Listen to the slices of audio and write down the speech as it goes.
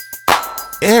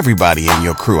Everybody in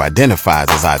your crew identifies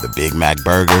as either Big Mac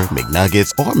Burger,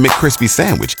 McNuggets, or McCrispy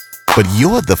Sandwich. But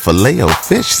you're the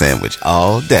Filet-O-Fish Sandwich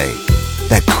all day.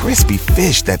 That crispy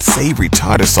fish, that savory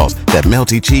tartar sauce, that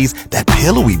melty cheese, that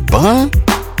pillowy bun.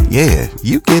 Yeah,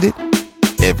 you get it.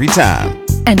 Every time.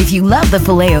 And if you love the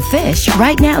Filet-O-Fish,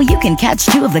 right now you can catch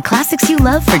two of the classics you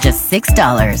love for just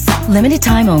 $6. Limited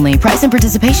time only. Price and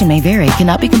participation may vary.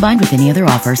 Cannot be combined with any other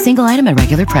offer. Single item at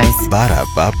regular price.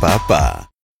 Ba-da-ba-ba-ba.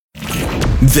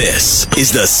 This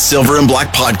is the Silver and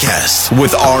Black Podcast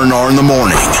with R&R in the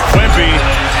morning. Wemby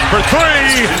for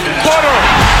three.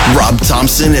 Butter. Rob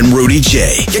Thompson and Rudy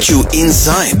J get you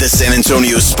inside the San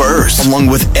Antonio Spurs, along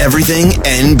with everything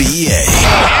NBA.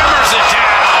 Hammers it down.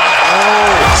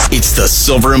 It's the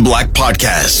Silver and Black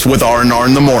Podcast with R&R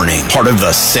in the morning, part of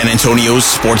the San Antonio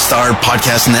Sports Star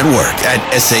Podcast Network at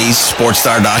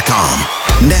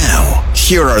sasportstar.com. Now,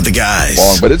 here are the guys.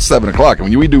 Long, but it's 7 o'clock. I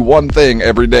mean, we do one thing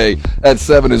every day at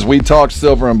 7 is we talk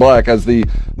Silver and Black as the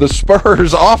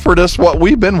Spurs offered us what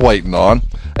we've been waiting on.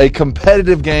 A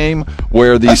competitive game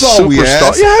where the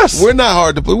superstars. Yes, we're not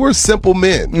hard to play. We're simple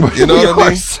men. You know what I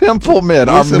mean? Simple men.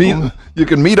 You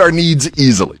can meet our needs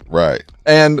easily. Right.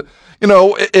 And, you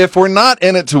know, if we're not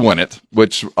in it to win it,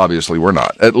 which obviously we're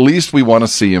not, at least we want to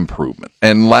see improvement.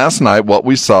 And last night, what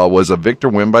we saw was a Victor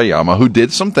Wembanyama who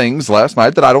did some things last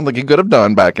night that I don't think he could have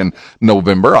done back in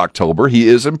November, October. He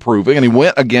is improving, and he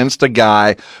went against a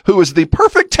guy who is the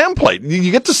perfect template.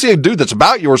 You get to see a dude that's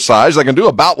about your size, that can do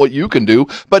about what you can do,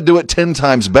 but do it 10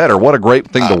 times better. What a great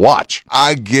thing to watch.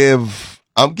 I'm giving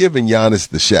Giannis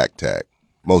the Shaq tag,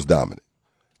 most dominant.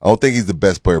 I don't think he's the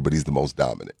best player, but he's the most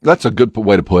dominant. That's a good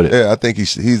way to put it. Yeah, I think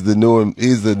he's the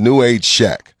new age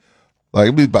Shaq.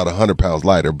 Like, he's about 100 pounds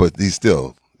lighter, but he's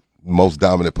still the most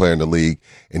dominant player in the league.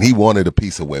 And he wanted a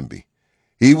piece of Wemby.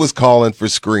 He was calling for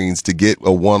screens to get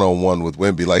a one-on-one with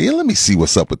Wemby. Like, yeah, let me see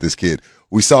what's up with this kid.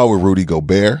 We saw it with Rudy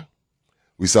Gobert.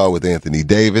 We saw it with Anthony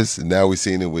Davis, and now we're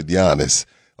seeing it with Giannis.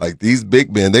 Like, these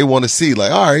big men, they want to see,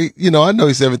 like, all right, you know, I know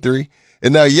he's 7'3",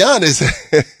 and now Giannis.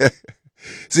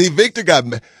 See, Victor got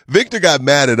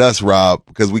mad at us, Rob,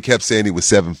 because we kept saying he was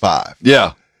 7'5".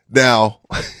 Yeah. Now,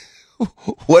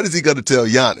 what is he going to tell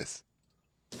Giannis?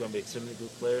 He's going to be an extremely good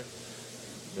player.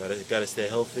 Got to stay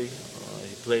healthy.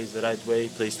 He plays the right way. He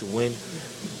plays to win.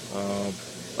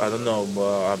 I don't know.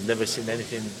 I've never seen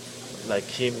anything like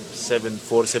him. 7'4",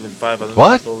 7'5". I don't know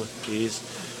what? How tall he is.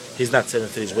 He's not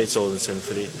 7'3". He's way taller than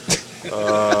 7'3".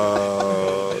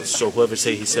 So whoever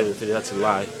say he's 7'3", that's a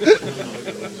lie.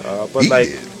 But like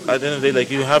at the end of the day,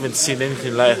 like, you haven't seen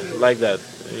anything like that.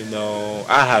 You know,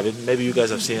 I haven't. Maybe you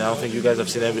guys have seen. I don't think you guys have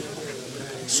seen everything.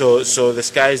 So the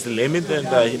sky is the limit, and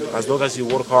as long as you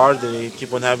work hard and you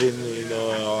keep on having, you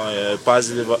know, a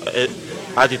positive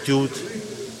attitude,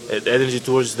 energy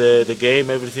towards the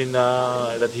game, everything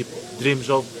that he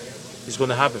dreams of is going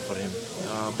to happen for him.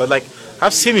 But like,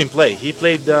 I've seen him play. He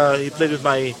played with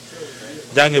my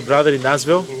younger brother in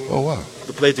Nashville. Oh, wow.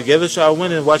 To play together. So I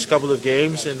went and watched a couple of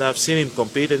games, and I've seen him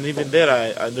compete. And even there,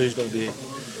 I knew he's going to be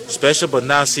special. But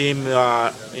now see him,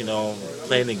 you know,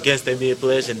 playing against NBA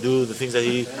players and do the things that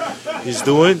he's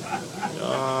doing,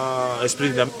 it's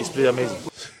pretty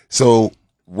amazing. So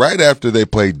right after they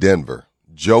played Denver,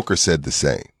 Joker said the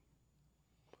same.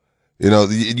 You know,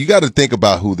 you got to think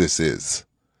about who this is.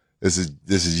 This is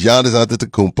Giannis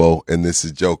Antetokounmpo, and this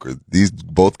is Joker. These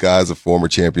both guys are former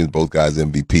champions, both guys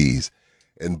MVPs,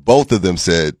 and both of them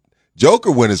said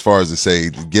Joker went as far as to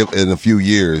say, in a few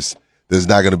years, there's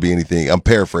not going to be anything. I'm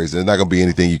paraphrasing. There's not going to be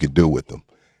anything you can do with them.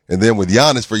 And then with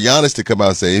Giannis, for Giannis to come out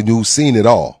and say, who's seen it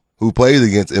all, who played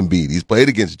against Embiid, he's played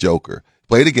against Joker,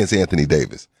 played against Anthony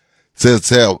Davis.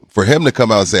 Says for him to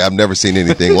come out and say, I've never seen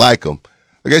anything like him.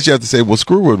 I guess you have to say, well,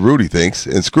 screw what Rudy thinks,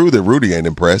 and screw that Rudy ain't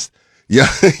impressed.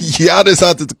 Giannis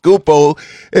Antetokounmpo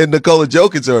and Nikola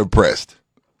Jokic are impressed.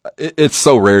 It's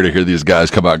so rare to hear these guys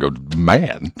come out and go,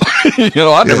 man, you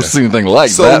know, I've never seen anything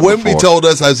like that. So Wemby told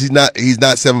us he's not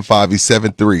 7'5", he's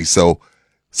 7'3". So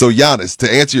Giannis, to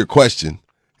answer your question,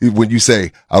 when you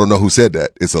say, I don't know who said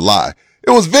that, it's a lie.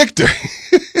 It was Victor.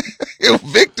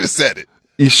 Victor said it.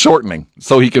 He's shortening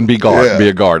so he can be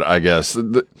a guard, I guess.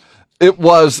 It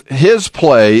was his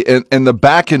play and the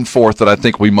back and forth that I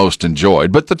think we most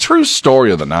enjoyed. But the true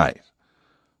story of the night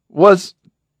was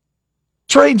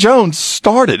Tre Jones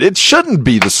started. It shouldn't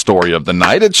be the story of the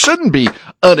night. It shouldn't be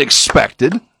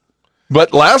unexpected.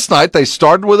 But last night they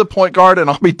started with a point guard,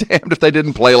 and I'll be damned if they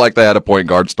didn't play like they had a point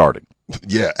guard starting.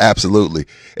 Yeah, absolutely.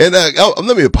 And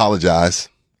let me apologize.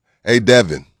 Hey,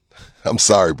 Devin, I'm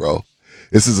sorry, bro.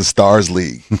 This is a Stars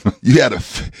League. You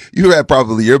had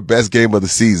probably your best game of the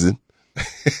season.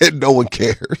 and no one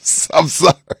cares. I'm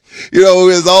sorry.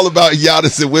 It's all about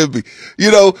Giannis and Wemby.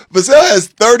 Vassell has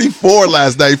 34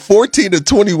 last night, 14 to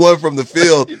 21 from the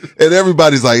field, and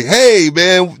everybody's like, hey,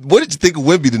 man, what did you think of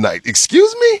Wemby tonight?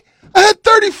 Excuse me? I had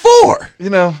 34.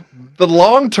 The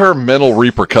long-term mental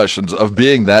repercussions of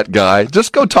being that guy,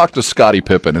 just go talk to Scottie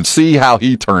Pippen and see how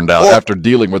he turned out after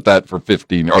dealing with that for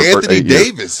 15 or Anthony 8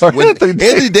 Davis. years.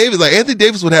 Anthony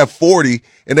Davis would have 40,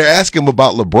 and they're asking him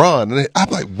about LeBron. And I'm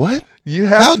like, what?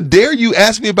 How dare you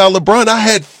ask me about LeBron? I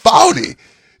had 40.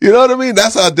 You know what I mean?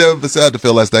 That's how Devin Vassell had to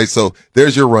feel last night. So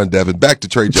there's your run, Devin. Back to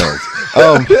Tre Jones.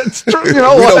 It's true. You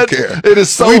know we what? don't care. It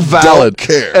is so we valid. Don't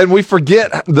care. And we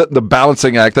forget the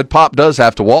balancing act that Pop does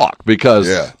have to walk, because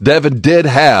Devin did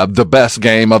have the best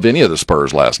game of any of the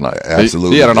Spurs last night.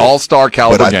 Absolutely. He had an all-star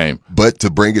caliber game. But to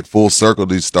bring it full circle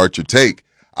to start your take,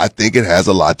 I think it has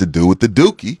a lot to do with the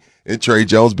Dookie and Tre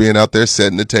Jones being out there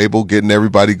setting the table, getting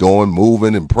everybody going,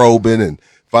 moving and probing and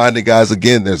finding guys.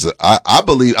 Again, I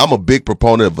believe I'm a big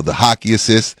proponent of the hockey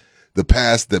assist, the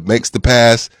pass that makes the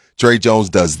pass. Tre Jones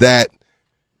does that.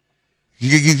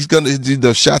 He's gonna,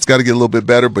 the shot's got to get a little bit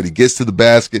better, but he gets to the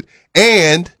basket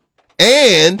and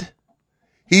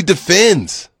he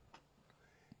defends.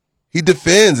 He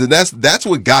defends, and that's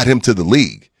what got him to the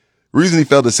league. The reason he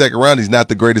fell the second round, he's not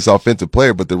the greatest offensive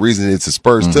player, but the reason it's the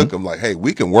Spurs took him, like, hey,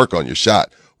 we can work on your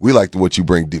shot. We like what you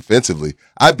bring defensively.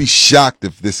 I'd be shocked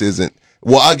if this isn't.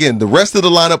 Well, again, the rest of the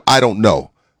lineup, I don't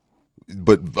know.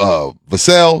 But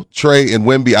Vassell, Tre, and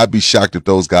Wemby, I'd be shocked if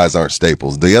those guys aren't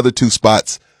staples. The other two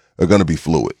spots are going to be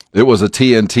fluid. It was a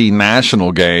TNT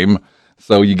national game,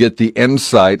 so you get the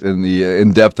insight and the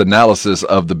in-depth analysis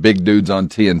of the big dudes on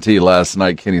TNT last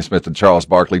night. Kenny Smith and Charles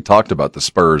Barkley talked about the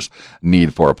Spurs'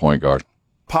 need for a point guard.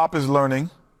 Pop is learning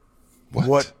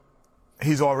what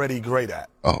he's already great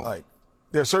at. Like,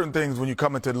 there are certain things when you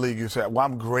come into the league, you say, well,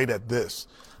 I'm great at this.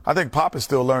 I think Pop is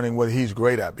still learning what he's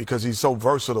great at, because he's so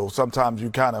versatile. Sometimes you're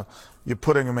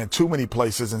putting him in too many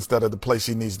places instead of the place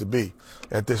he needs to be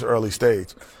at this early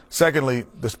stage. Secondly,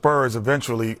 the Spurs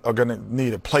eventually are going to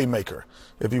need a playmaker.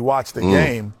 If you watch the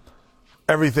game,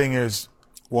 everything is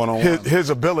one-on-one.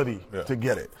 His ability to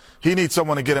get it. He needs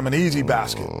someone to get him an easy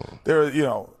basket.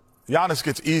 Giannis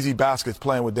gets easy baskets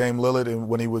playing with Dame Lillard, and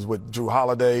when he was with Drew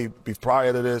Holiday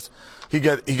prior to this, he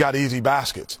got easy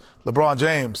baskets. LeBron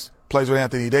James plays with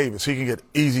Anthony Davis. He can get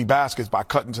easy baskets by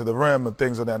cutting to the rim and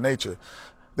things of that nature.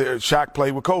 Shaq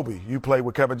played with Kobe. You played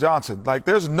with Kevin Johnson. Like,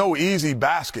 there's no easy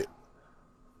basket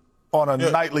on a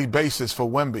nightly basis for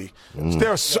Wemby.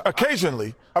 There's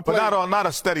occasionally, but not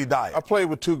a steady diet. I played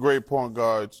with two great point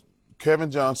guards, Kevin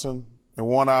Johnson and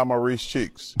one-eye Maurice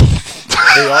Cheeks.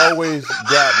 They always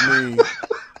got me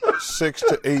 6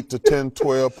 to 8 to 10,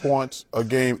 12 points a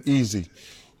game easy,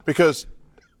 because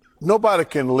nobody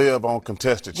can live on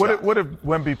contested shots. What if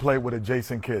Wemby played with a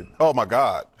Jason Kidd? Oh, my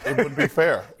God. It wouldn't be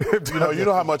fair. You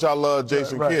know how much I love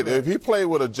Jason Kidd. If he played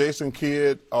with a Jason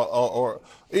Kidd or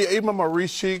even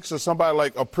Maurice Cheeks or somebody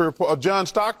like a John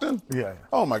Stockton,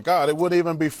 oh, my God, it wouldn't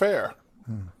even be fair.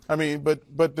 I mean,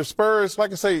 but the Spurs,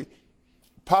 like I say,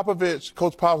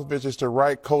 Coach Popovich is the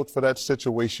right coach for that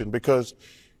situation, because,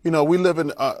 we live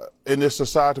in this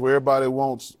society where everybody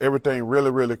wants everything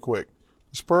really, really quick.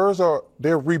 Spurs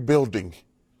they're rebuilding.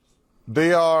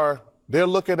 They're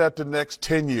looking at the next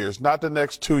 10 years, not the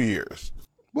next 2 years.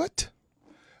 What?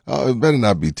 Oh, it better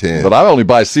not be 10. But I only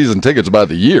buy season tickets by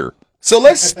the year. Yo,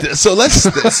 I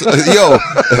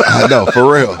know,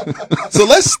 for real. So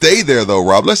let's stay there though,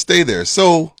 Rob. Let's stay there.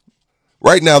 So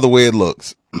right now, the way it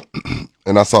looks,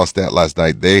 and I saw a stat last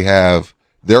night,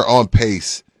 they're on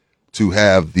pace to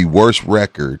have the worst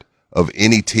record of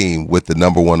any team with the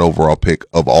number 1 overall pick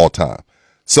of all time.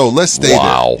 So let's stay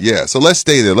there. Yeah, so let's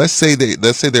stay there. Let's say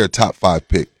they're a top 5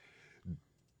 pick.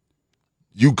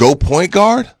 You go point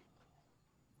guard?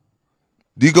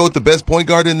 Do you go with the best point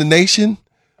guard in the nation?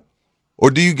 Or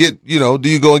do you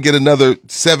go and get another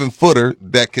 7-footer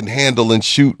that can handle and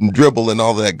shoot and dribble and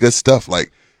all that good stuff?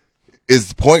 Like,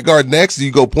 is point guard next? Do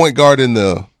you go point guard in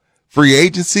the free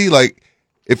agency? Like,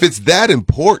 if it's that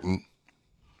important.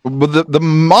 But the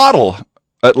model,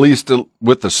 at least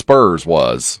with the Spurs,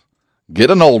 was get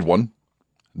an old one,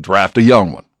 draft a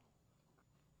young one.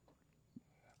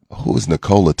 Who is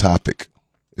Nikola Topic?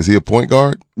 Is he a point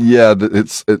guard? Yeah,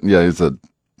 he's a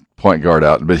point guard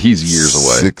out, but he's years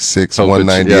away. 6'6",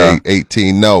 198,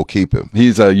 18. No, keep him.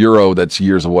 He's a Euro that's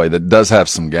years away that does have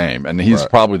some game, and he's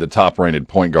probably the top-rated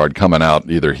point guard coming out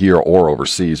either here or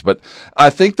overseas. But I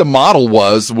think the model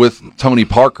was with Tony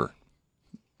Parker.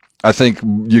 I think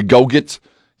you get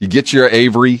your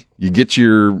Avery,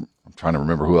 I'm trying to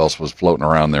remember who else was floating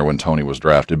around there when Tony was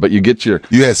drafted, but you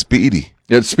had Speedy.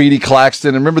 You had Speedy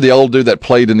Claxton. And remember the old dude that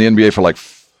played in the NBA for like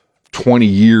 20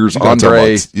 years,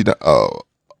 Andre?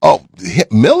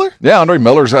 Miller? Yeah, Andre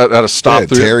Miller's had a stop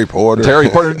through. Terry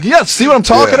Porter. Yeah, see what I'm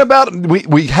talking about?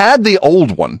 We had the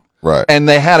old one. Right. And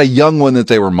they had a young one that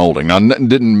they were molding. Now, it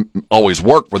didn't always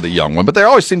work for the young one, but there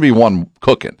always seemed to be one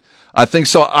cooking. I think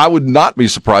so. I would not be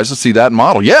surprised to see that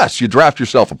model. Yes, you draft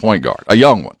yourself a point guard, a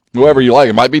young one, whoever you like.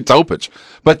 It might be Topic,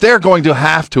 but they're going to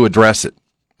have to address it.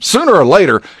 Sooner or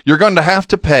later, you're going to have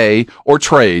to pay or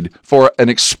trade for an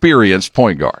experienced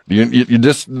point guard. You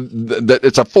just,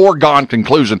 it's a foregone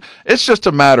conclusion. It's just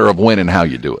a matter of when and how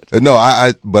you do it.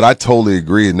 No, but I totally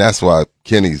agree, and that's why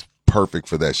Kenny's perfect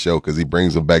for that show, because he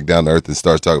brings them back down to earth and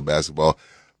starts talking basketball.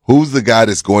 Who's the guy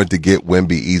that's going to get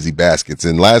Wemby easy baskets?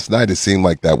 And last night it seemed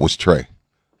like that was Tre.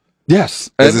 Yes.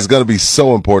 Because it's going to be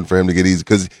so important for him to get easy,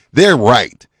 because they're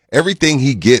right. Everything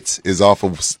he gets is off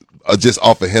of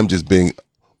him just being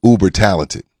uber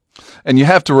talented. And you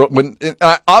have to,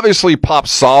 obviously Pop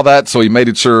saw that, so he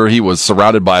made sure he was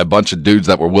surrounded by a bunch of dudes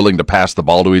that were willing to pass the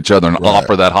ball to each other and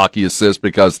offer that hockey assist,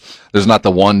 because there's not the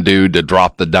one dude to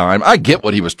drop the dime. I get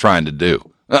what he was trying to do.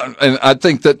 And I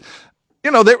think that,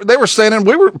 they were saying,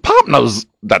 and Pop knows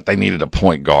that they needed a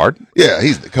point guard. Yeah,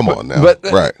 come on now. But,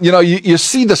 right. You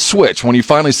see the switch when you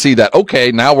finally see that,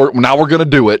 okay, now we're going to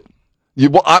do it.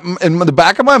 In the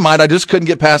back of my mind, I just couldn't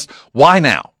get past, why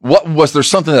now? What was there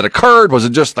something that occurred? Was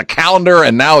it just the calendar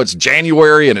and now it's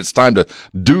January and it's time to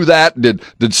do that? Did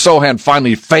Sohan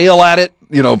finally fail at it?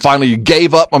 Finally you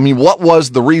gave up? I mean, what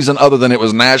was the reason other than it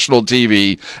was national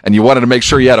TV and you wanted to make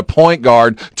sure you had a point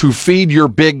guard to feed your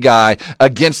big guy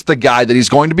against the guy that he's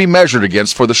going to be measured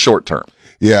against for the short term?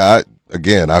 Yeah,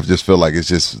 I just feel like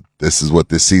this is what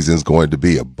this season is going to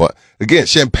be. But again,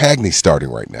 Champagne's starting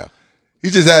right now.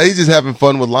 He's just having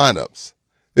fun with lineups.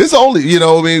 It's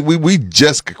only, we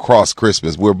just crossed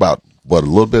Christmas. We're about, a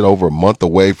little bit over a month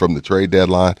away from the trade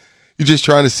deadline. You're just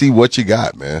trying to see what you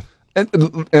got, man.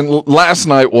 And last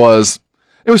night it was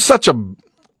such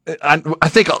I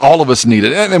think all of us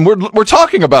needed, and we're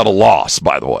talking about a loss,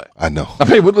 by the way. I know. I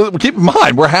mean, keep in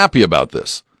mind, we're happy about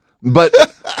this. But,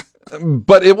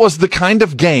 but it was the kind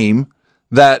of game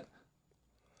that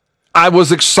I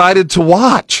was excited to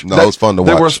watch. No, it was fun to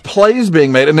watch. There was plays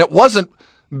being made, and it wasn't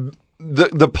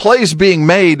the plays being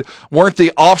made weren't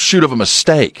the offshoot of a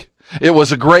mistake. It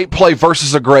was a great play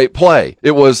versus a great play.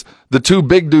 It was the two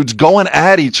big dudes going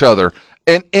at each other,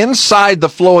 and inside the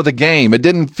flow of the game, it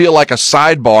didn't feel like a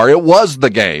sidebar. It was the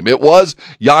game. It was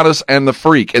Giannis and the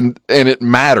Freak, and it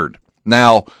mattered.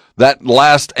 Now, that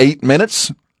last 8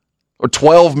 minutes or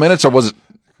 12 minutes, or was it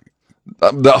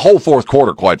the whole fourth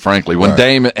quarter, quite frankly, when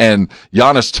Dame and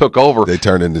Giannis took over. They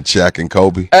turned into Shaq and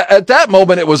Kobe. At that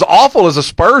moment, it was awful as a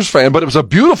Spurs fan, but it was a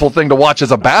beautiful thing to watch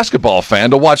as a basketball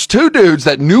fan, to watch two dudes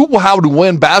that knew how to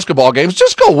win basketball games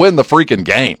just go win the freaking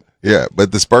game. Yeah,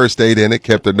 but the Spurs stayed in it,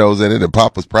 kept their nose in it, and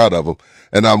Pop was proud of them.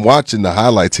 And I'm watching the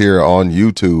highlights here on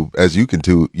YouTube, as you can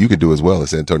do as well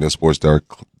as Antonio Sports Star.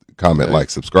 Comment, like,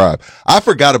 subscribe. I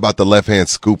forgot about the left-hand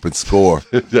scoop and score.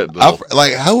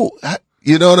 How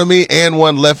you know what I mean? And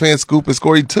one left-hand scoop and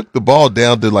score. He took the ball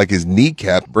down to like his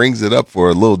kneecap, brings it up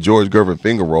for a little George Gervin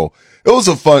finger roll. It was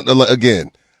a fun,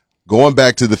 again, going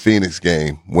back to the Phoenix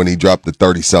game when he dropped the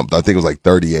 30-something. I think it was like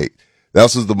 38. That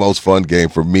was the most fun game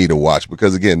for me to watch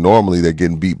because, again, normally they're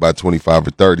getting beat by 25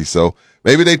 or 30. So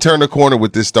maybe they turn the corner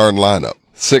with this starting lineup.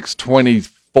 6:24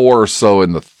 or so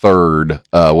in the third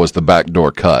was the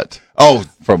backdoor cut.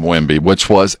 From Wemby, which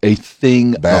was a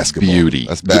thing of beauty.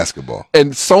 That's basketball.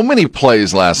 And so many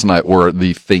plays last night were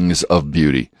the things of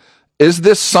beauty. Is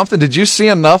this something, did you see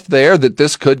enough there that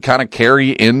this could kind of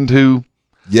carry into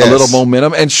a little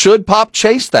momentum? And should Pop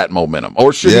chase that momentum?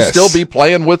 Or should he still be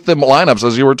playing with the lineups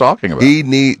as you were talking about?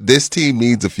 This team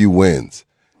needs a few wins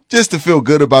just to feel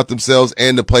good about themselves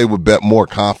and to play with more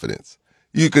confidence.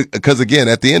 Because again,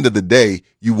 at the end of the day,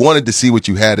 you wanted to see what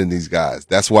you had in these guys.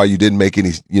 That's why you didn't make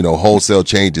any, wholesale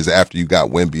changes after you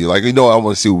got Wemby. You're like, I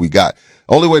want to see what we got.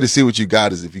 Only way to see what you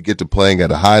got is if you get to playing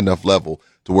at a high enough level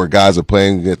to where guys are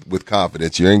playing with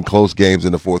confidence. You're in close games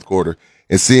in the fourth quarter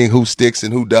and seeing who sticks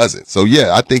and who doesn't. So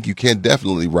yeah, I think you can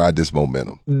definitely ride this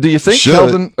momentum. Do you think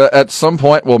Sheldon at some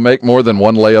point will make more than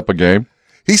one layup a game?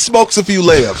 He smokes a few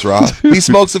layups, Rob. He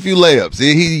smokes a few layups.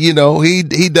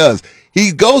 He does.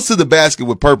 He goes to the basket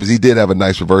with purpose. He did have a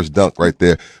nice reverse dunk right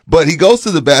there. But he goes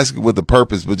to the basket with a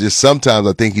purpose, but just sometimes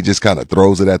I think he just kind of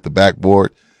throws it at the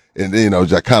backboard and,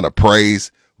 just kind of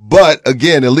prays. But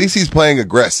again, at least he's playing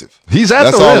aggressive. He's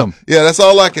at the rim. Yeah, that's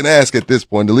all I can ask at this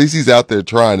point. At least he's out there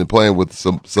trying and playing with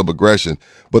some aggression.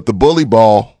 But the bully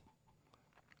ball,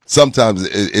 sometimes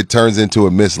it turns into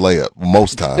a missed layup,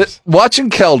 most times. Watching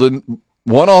Keldon,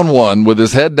 one-on-one with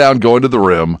his head down going to the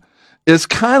rim is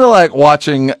kind of like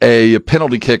watching a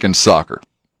penalty kick in soccer.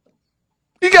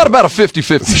 You got about a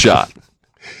 50-50 shot.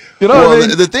 You know what I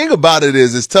mean? The thing about it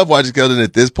is it's tough watching Keldon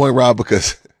at this point, Rob,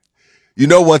 because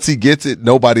once he gets it,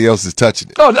 nobody else is touching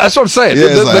it. Oh, that's what I'm saying. Yeah,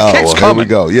 the kick's coming. Here we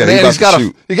go. Yeah, man,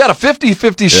 he got a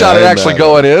 50-50 shot at actually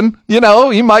going in.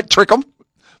 He might trick him,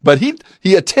 but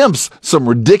he attempts some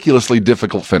ridiculously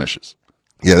difficult finishes.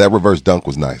 Yeah, that reverse dunk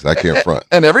was nice. I can't front.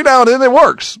 And every now and then it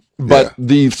works. But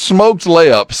the smoked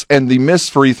layups and the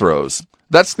missed free throws,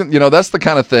 that's the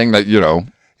kind of thing that,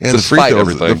 despite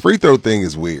everything. The free throw thing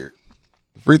is weird.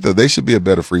 They should be a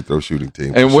better free throw shooting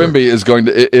team. And Wemby is going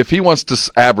to, if he wants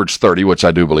to average 30, which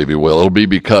I do believe he will, it'll be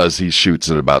because he shoots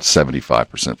at about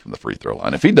 75% from the free throw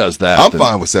line. If he does that, I'm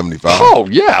fine with 75. Oh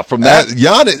yeah, from that.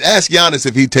 Ask Giannis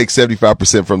if he takes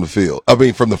 75% from the field.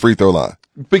 From the free throw line.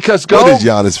 Because what is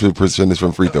Giannis' percentage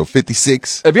from free throw?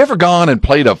 56. Have you ever gone and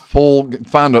played found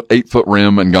an 8-foot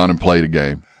rim and gone and played a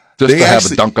game just to have a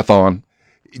dunkathon?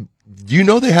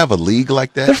 They have a league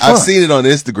like that? I've seen it on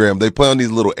Instagram. They play on these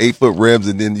little 8-foot rims,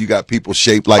 and then you got people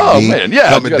shaped like me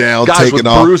coming down, guys taking with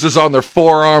off. Bruises on their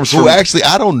forearms. Actually,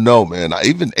 I don't know, man.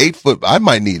 Even 8 foot, I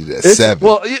might need it at 7.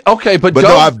 Well, okay, but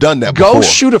no, I've done that before. Go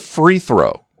shoot a free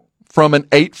throw from an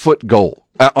 8-foot goal.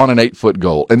 On an 8-foot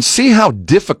goal and see how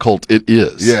difficult it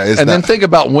is. Yeah, then think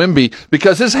about Wemby,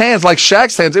 because his hands, like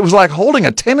Shaq's hands, it was like holding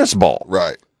a tennis ball.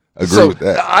 Right. Agree with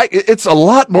that. It's a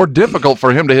lot more difficult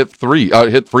for him to hit free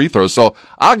throws. So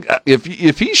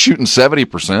if he's shooting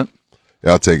 70%,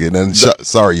 I'll take it. And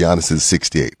sorry, Giannis is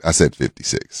 68. I said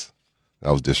 56.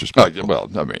 That was disrespectful. Well,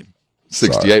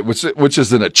 68, which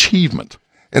is an achievement.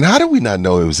 And how did we not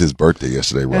know it was his birthday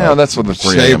yesterday, Rob? Yeah, that's what the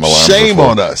 3 a.m. alarm. Shame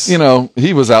on us.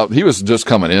 He was out. He was just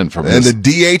coming in from. And the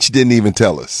DH didn't even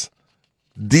tell us.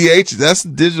 That's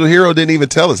Digital Hero didn't even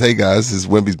tell us. Hey guys, it's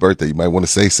Wemby's birthday. You might want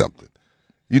to say something.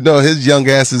 His young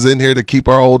ass is in here to keep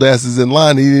our old asses in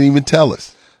line. He didn't even tell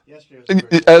us.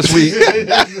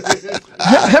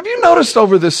 Have you noticed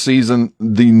over this season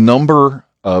the number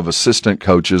of assistant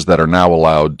coaches that are now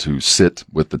allowed to sit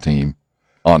with the team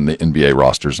on the NBA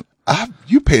rosters?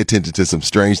 You pay attention to some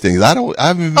strange things. I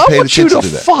haven't even paid attention to that. I want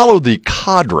you to follow the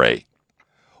cadre.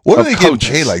 What are they getting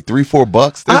paid? Like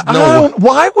 $3-4?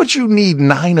 Why would you need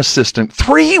 9 assistant?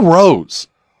 3 rows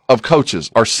of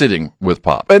coaches are sitting with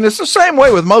Pop, and it's the same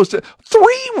way with most. 3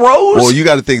 rows. Well, you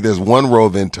got to think. There's 1 row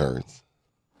of interns,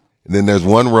 and then there's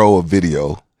 1 row of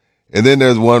video, and then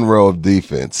there's 1 row of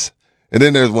defense. And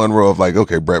then there's 1 row of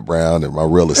Brett Brown and my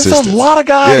real assistant. It's a lot of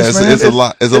guys, man. It's a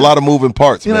lot. It's a lot of moving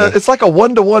parts, man. It's like a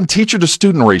 1-to-1 teacher to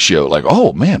student ratio. Like,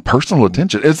 oh man, personal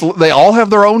attention. They all have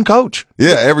their own coach.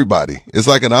 Yeah, everybody. It's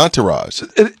like an entourage.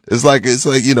 It's like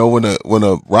when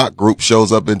a rock group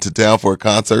shows up into town for a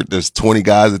concert, there's 20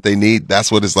 guys that they need.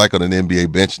 That's what it's like on an NBA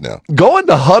bench now. Going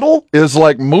to huddle is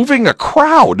like moving a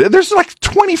crowd. There's like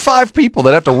 25 people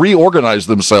that have to reorganize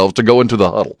themselves to go into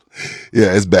the huddle.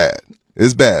 Yeah, it's bad.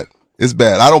 It's bad. It's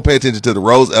bad. I don't pay attention to the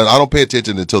rows, and I don't pay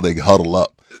attention until they huddle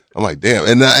up. I'm like, damn.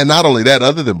 And not only that,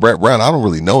 other than Brett Brown, I don't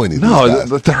really know any of these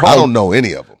guys. I don't know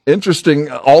any of them. Interesting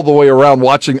all the way around,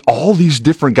 watching all these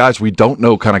different guys we don't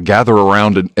know kind of gather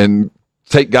around and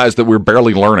take guys that we're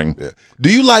barely learning. Yeah.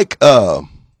 Do you like the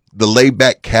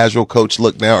laid-back casual coach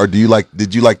look now, or did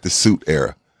you like the suit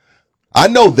era? I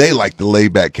know they like the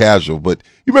laid-back casual, but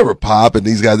you remember Pop and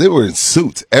these guys, they were in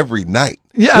suits every night.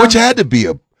 Yeah. Which had to be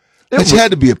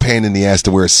a pain in the ass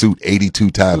to wear a suit 82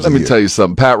 times a year. Let me tell you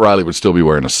something. Pat Riley would still be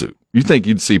wearing a suit. You think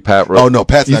you'd see Pat Riley? Oh, no,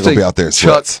 Pat's not going to be out there in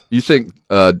sweats. You think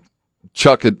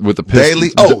Chuck with the Pistons? Daly?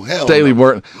 Oh, hell Daly no.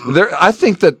 weren't there. I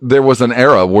think that there was an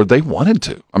era where they wanted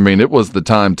to. I mean, it was the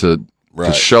time to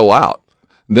show out.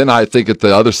 Then I think at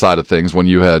the other side of things, when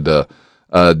you had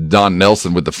Don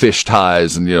Nelson with the fish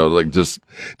ties and, just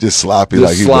sloppy.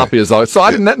 Sloppy as always. So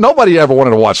nobody ever wanted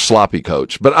to watch sloppy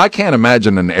coach. But I can't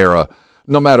imagine an era.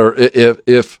 No matter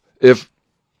if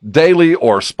Daly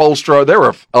or Spoelstra, there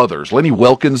were others. Lenny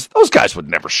Wilkins, those guys would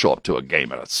never show up to a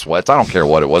game in a sweats. I don't care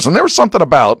what it was. And there was something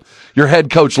about your head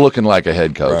coach looking like a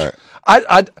head coach.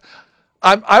 Right.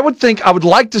 I would think I would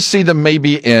like to see them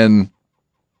maybe in.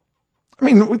 I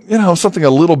mean, something a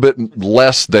little bit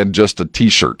less than just a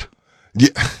T-shirt.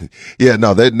 Yeah.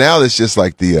 No. Now it's just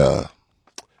like the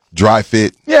dry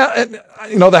fit. Yeah, and,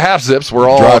 the half zips. We're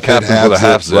all captains with a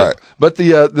half zip. Right. But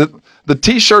the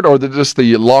T-shirt or just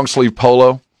the long sleeve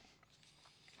polo.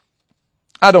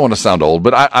 I don't want to sound old,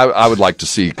 but I would like to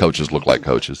see coaches look like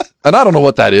coaches. And I don't know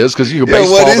what that is because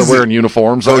baseball they're wearing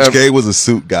uniforms. Coach K was a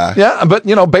suit guy. Yeah, but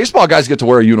baseball guys get to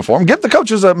wear a uniform. Get the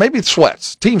coaches maybe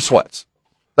sweats, team sweats.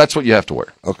 That's what you have to wear.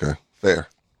 Okay, fair.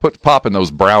 Put Pop in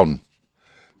those brown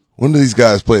When do these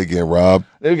guys play again, Rob?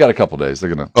 They've got a couple days. They're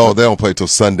gonna. Oh, they don't play till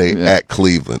Sunday at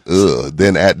Cleveland.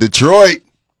 Then at Detroit.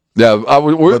 Yeah,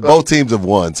 but both teams have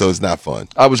won, so it's not fun.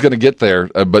 I was going to get there,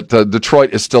 but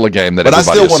Detroit is still a game that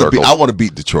everybody is circled. I want to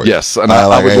beat Detroit. Yes, and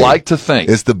I would like to think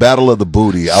it's the battle of the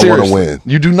booty. Seriously, I want to win.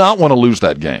 You do not want to lose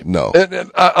that game. No,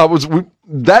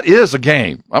 that is a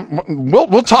game.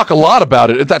 We'll talk a lot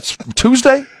about it. That's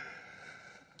Tuesday,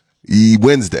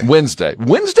 Wednesday.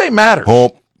 Wednesday matters.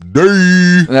 Hump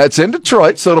day. And that's in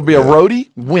Detroit, so it'll be a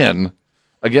roadie win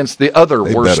against the other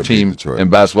worst team in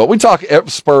basketball. We talk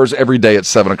Spurs every day at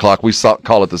 7 o'clock. We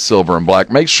call it the Silver and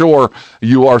Black. Make sure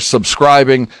you are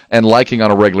subscribing and liking on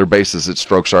a regular basis. It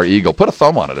strokes our ego. Put a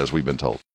thumb on it, as we've been told.